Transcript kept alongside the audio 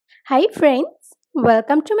Hi friends,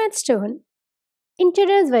 welcome to Mathstoon. In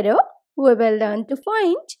today's video, we will learn to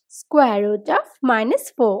find square root of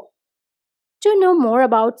 -4. To know more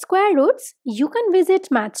about square roots, you can visit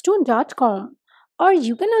mathstoon.com or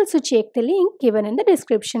you can also check the link given in the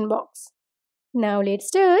description box. Now let's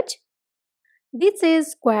start. This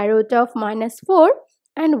is square root of -4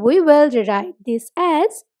 and we will rewrite this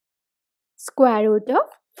as square root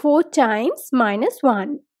of 4 times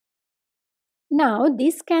 -1. Now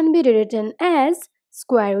this can be rewritten as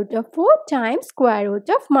square root of 4 times square root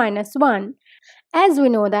of -1. As we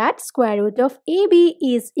know that square root of AB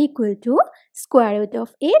is equal to square root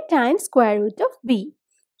of A times square root of B.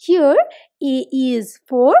 Here A is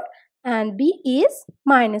 4 and B is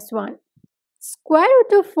 -1. Square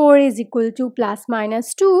root of 4 is equal to plus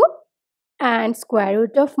minus 2 and square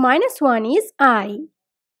root of -1 is I,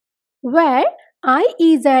 where I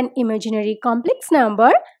is an imaginary complex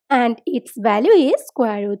number and its value is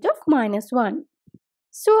square root of -1.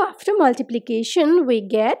 So after multiplication we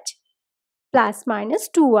get plus minus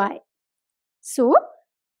 2i. So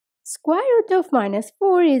square root of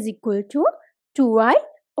 -4 is equal to 2i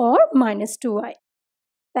or -2i.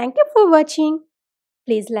 Thank you for watching.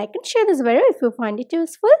 Please like and share this video if you find it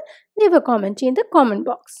useful. Leave a comment in the comment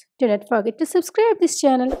box. Do not forget to subscribe this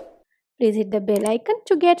channel. Please hit the bell icon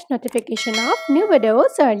to get notification of new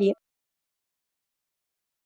videos earlier.